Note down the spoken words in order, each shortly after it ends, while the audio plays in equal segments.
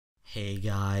Hey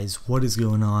guys, what is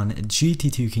going on?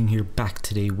 GT2 King here, back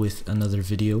today with another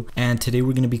video, and today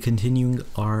we're going to be continuing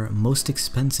our most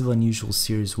expensive unusual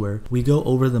series where we go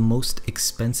over the most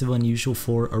expensive unusual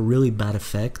for a really bad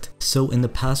effect. So in the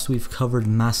past we've covered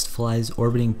masked flies,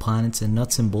 orbiting planets, and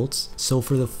nuts and bolts. So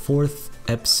for the fourth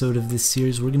episode of this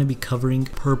series, we're going to be covering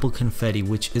purple confetti,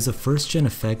 which is a first gen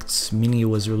effect, meaning it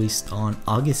was released on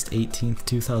August 18th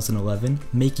 2011,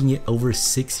 making it over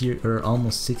 6 years or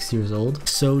almost 6 years old.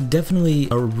 So definitely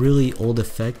a really old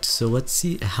effect. So let's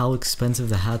see how expensive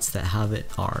the hats that have it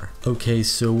are. Okay,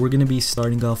 so we're going to be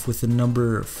starting off with the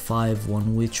number 5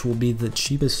 one, which will be the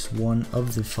cheapest one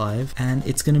of the 5, and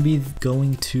it's going to be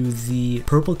going to the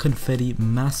purple confetti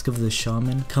mask of the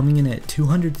shaman, coming in at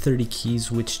 230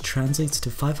 keys, which translates to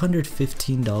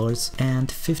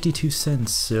 $515.52.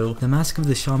 So the mask of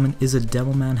the shaman is a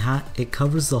Devilman hat. It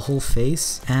covers the whole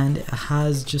face and it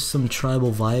has just some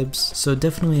tribal vibes, so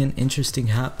definitely an interesting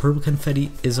hat. Purple confetti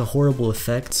is a horrible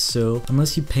effect, so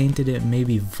unless you painted it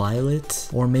maybe violet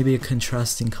or maybe a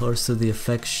contrasting color so the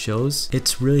effect shows,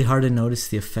 it's really hard to notice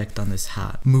the effect on this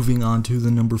hat. Moving on to the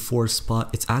number 4 spot,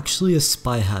 it's actually a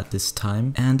spy hat this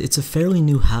time, and it's a fairly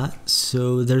new hat,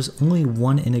 so there's only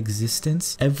one in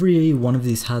existence. Every one of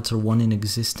these hats are one in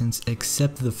existence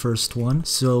except the first one,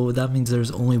 so that means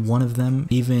there's only one of them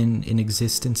even in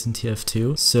existence in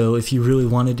TF2. So if you really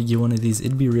wanted to get one of these,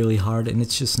 it'd be really hard and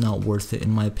it's just not worth it in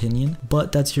my opinion,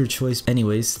 but that's your choice.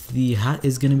 Anyways, the hat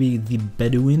is going to be the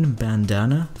Bedouin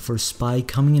bandana for spy,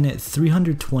 coming in at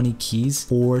 320 keys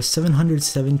or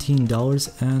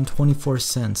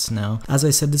 $717.24. Now, as I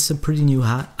said, this is a pretty new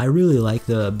hat. I really like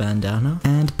the bandana,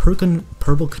 and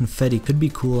purple confetti could be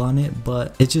cool on it,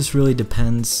 but it just really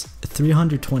depends.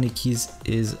 320 keys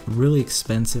is really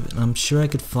expensive, and I'm sure I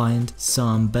could find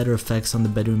some better effects on the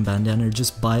Bedouin bandana, or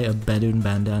just buy a Bedouin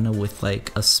bandana with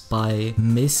like a spy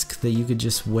misc that you could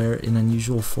just wear in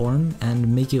unusual form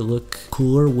and make it look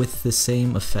cooler with the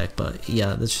same effect. But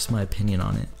yeah, that's just my opinion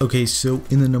on it. Okay, so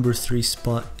in the number 3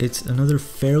 spot, it's another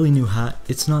fairly new hat.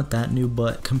 It's not that new,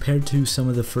 but compared to some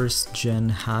of the first gen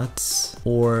hats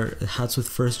or hats with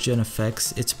first gen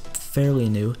effects, it's fairly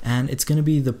new, and it's going to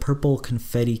be the purple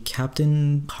confetti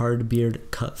Captain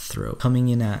Hardbeard Cutthroat, coming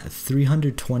in at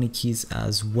 320 keys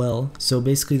as well, so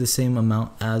basically the same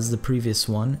amount as the previous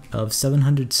one of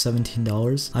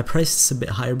 $717. I priced this a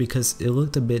bit higher because it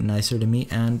looked a bit nicer to me,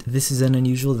 and this is an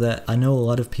unusual that I know a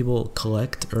lot of people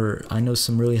collect, or I know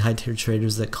some really high tier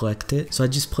traders that collect it, so I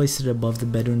just placed it above the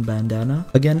Bedouin bandana.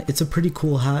 Again, it's a pretty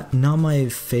cool hat, not my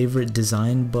favorite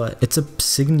design, but it's a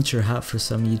signature hat for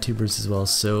some YouTubers as well,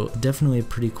 so definitely a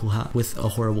pretty cool hat with a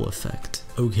horrible effect.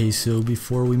 Okay, so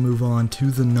before we move on to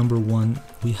the number 1,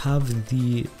 we have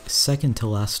the second to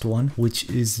last one, which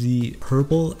is the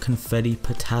purple confetti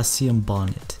potassium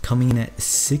bonnet, coming in at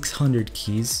 600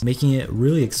 keys, making it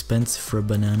really expensive for a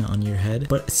banana on your head,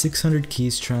 but 600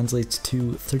 keys translates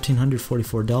to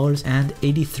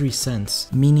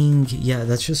 $1,344.83, meaning yeah,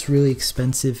 that's just really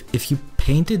expensive. If you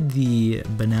painted the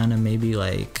banana maybe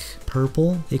like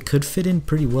purple, it could fit in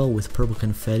pretty well with purple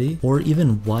confetti, or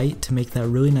even white to make that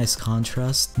really nice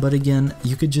contrast. But again,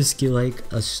 you could just get like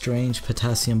a strange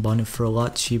potassium bonnet for a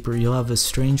lot cheaper. You'll have a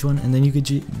strange one, and then you could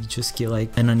just get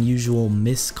like an unusual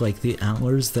misc like the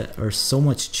antlers that are so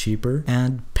much cheaper,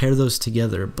 and pair those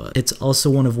together. But it's also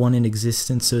one of one in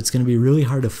existence, so it's going to be really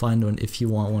hard to find one if you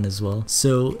want one as well.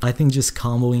 So I think just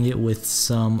comboing it with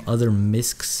some other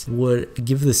miscs would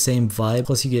give the same vibe,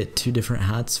 plus you get 2 different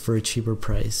hats for a cheaper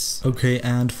price. Okay,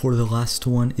 and for the last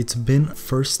one, it's been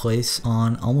first place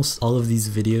on almost all of these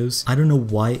videos. I don't know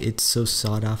why it's so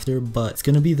sought after, but it's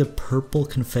gonna be the purple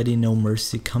confetti No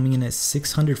Mercy, coming in at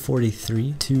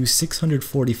 643 to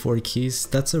 644 keys.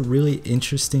 That's a really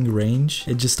interesting range.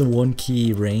 It's just a 1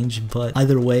 key range, but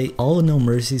either way, all No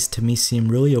Mercies to me seem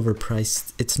really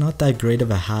overpriced. It's not that great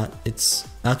of a hat. It's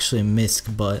actually a misc,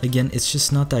 but again, it's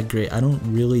just not that great. I don't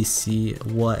really see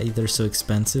why they're so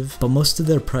expensive, but most of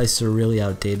their prices are really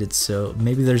outdated, so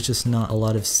maybe there's just not a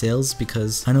lot of sales,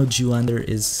 because I know Julander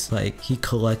is like, he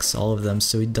collects all of them,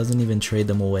 so he doesn't even trade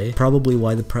them away. Probably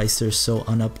why the prices are so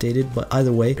unupdated, but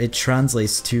either way, it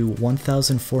translates to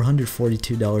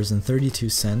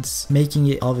 $1,442.32, making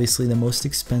it obviously the most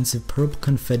expensive purple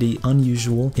confetti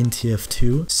unusual in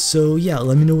TF2. So yeah,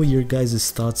 let me know what your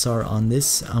guys' thoughts are on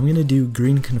this. I'm gonna do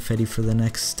green confetti for the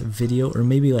next video, or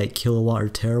maybe like kilowatt or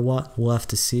terawatt, we'll have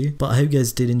to see. But I hope you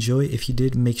guys did enjoy. If you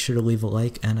did, make sure to leave a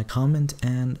like and a comment,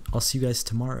 and I'll see you guys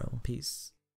tomorrow. Peace.